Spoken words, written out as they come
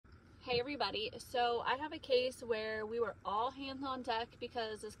Hey everybody, so I have a case where we were all hands on deck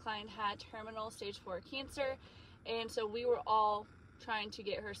because this client had terminal stage 4 cancer, and so we were all trying to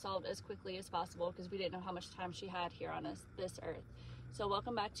get her solved as quickly as possible because we didn't know how much time she had here on this earth. So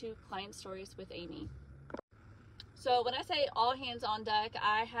welcome back to Client Stories with Amy. So when I say all hands on deck,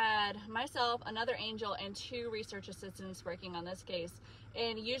 I had myself, another angel, and 2 research assistants working on this case.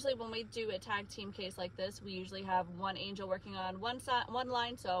 And usually when we do a tag team case like this, we usually have one angel working on one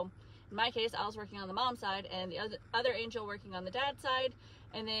line. So in my case, I was working on the mom side and the other angel working on the dad side.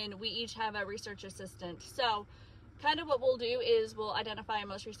 And then we each have a research assistant. So kind of what we'll do is we'll identify a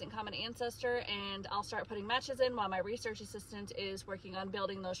most recent common ancestor, and I'll start putting matches in while my research assistant is working on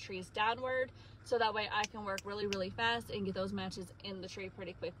building those trees downward, so that way I can work really fast and get those matches in the tree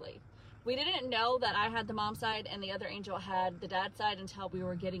pretty quickly. We didn't know that I had the mom side and the other angel had the dad side until we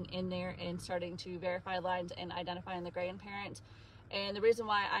were getting in there and starting to verify lines and identifying the grandparent. And the reason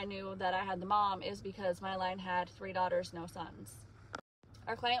why I knew that I had the mom is because my line had 3 daughters, no sons.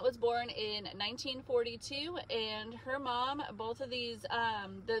 Our client was born in 1942, and her mom, both of these,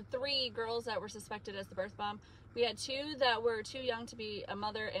 the 3 girls that were suspected as the birth mom, we had 2 that were too young to be a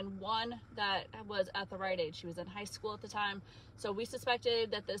mother and 1 that was at the right age. She was in high school at the time, so we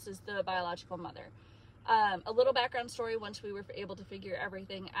suspected that this is the biological mother. A little background story once we were able to figure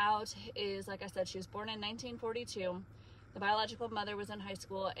everything out is, like I said, she was born in 1942. The biological mother was in high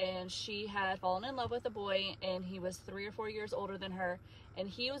school, and she had fallen in love with a boy, and he was 3 or 4 years older than her, and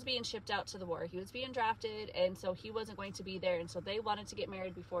he was being shipped out to the war. He was being drafted, and so he wasn't going to be there, and so they wanted to get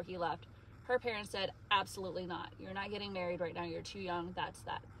married before he left. Her parents said, absolutely not. You're not getting married right now. You're too young. That's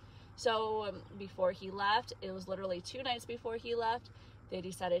that. So before he left, it was literally 2 nights before he left, they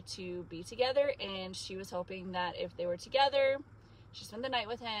decided to be together, and she was hoping that if they were together, she spent the night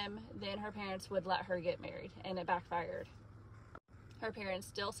with him, then her parents would let her get married, and it backfired. Her parents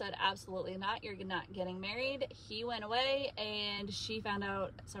still said, absolutely not, you're not getting married. He went away, and she found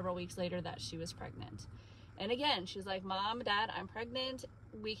out several weeks later that she was pregnant. And again, she's like, Mom, Dad, I'm pregnant.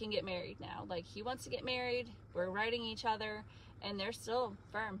 We can get married now. Like, he wants to get married. We're writing each other, and they're still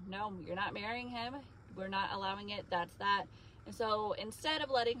firm. No, you're not marrying him. We're not allowing it. That's that. And so instead of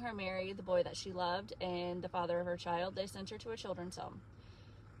letting her marry the boy that she loved and the father of her child, they sent her to a children's home.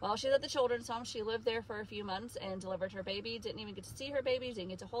 While she was at the children's home, she lived there for a few months and delivered her baby. Didn't even get to see her baby, didn't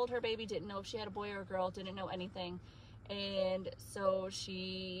get to hold her baby, didn't know if she had a boy or a girl, didn't know anything. And so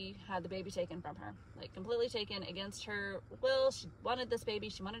she had the baby taken from her, like completely taken against her will. She wanted this baby,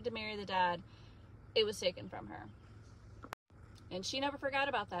 she wanted to marry the dad. It was taken from her. And she never forgot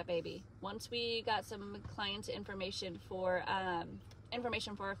about that baby. Once we got some client information for our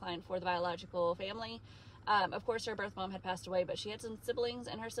client for the biological family, of course, her birth mom had passed away, but she had some siblings,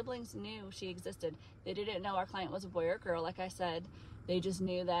 and her siblings knew she existed. They didn't know our client was a boy or girl, like I said. They just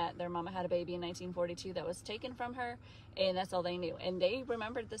knew that their mama had a baby in 1942 that was taken from her, and that's all they knew. And they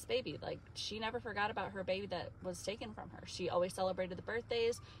remembered this baby. Like, she never forgot about her baby that was taken from her. She always celebrated the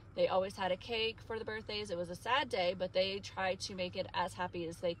birthdays. They always had a cake for the birthdays. It was a sad day, but they tried to make it as happy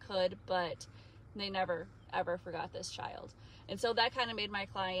as they could, but they never, ever forgot this child. And so that kind of made my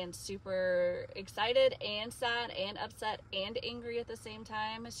client super excited and sad and upset and angry at the same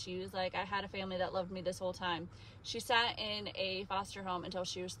time. She was like, I had a family that loved me this whole time. She sat in a foster home until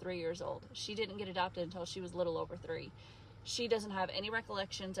she was 3 years old. She didn't get adopted until she was little over 3. She doesn't have any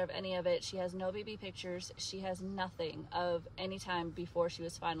recollections of any of it. She has no baby pictures. She has nothing of any time before she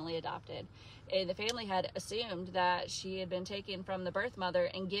was finally adopted. And the family had assumed that she had been taken from the birth mother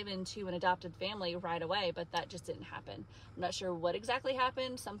and given to an adopted family right away, but that just didn't happen. I'm not sure what exactly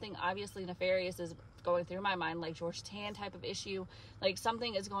happened. Something obviously nefarious is going through my mind, like George Tan type of issue. Like,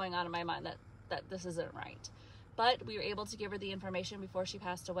 something is going on in my mind that this isn't right. But we were able to give her the information before she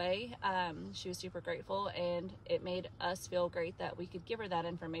passed away. She was super grateful, and it made us feel great that we could give her that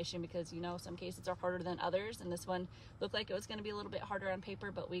information because, you know, some cases are harder than others, and this one looked like it was going to be a little bit harder on paper,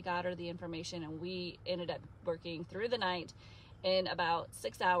 but we got her the information, and we ended up working through the night. In about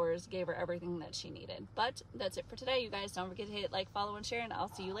 6 hours, gave her everything that she needed. But that's it for today, you guys. Don't forget to hit like, follow, and share, and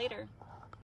I'll see you later.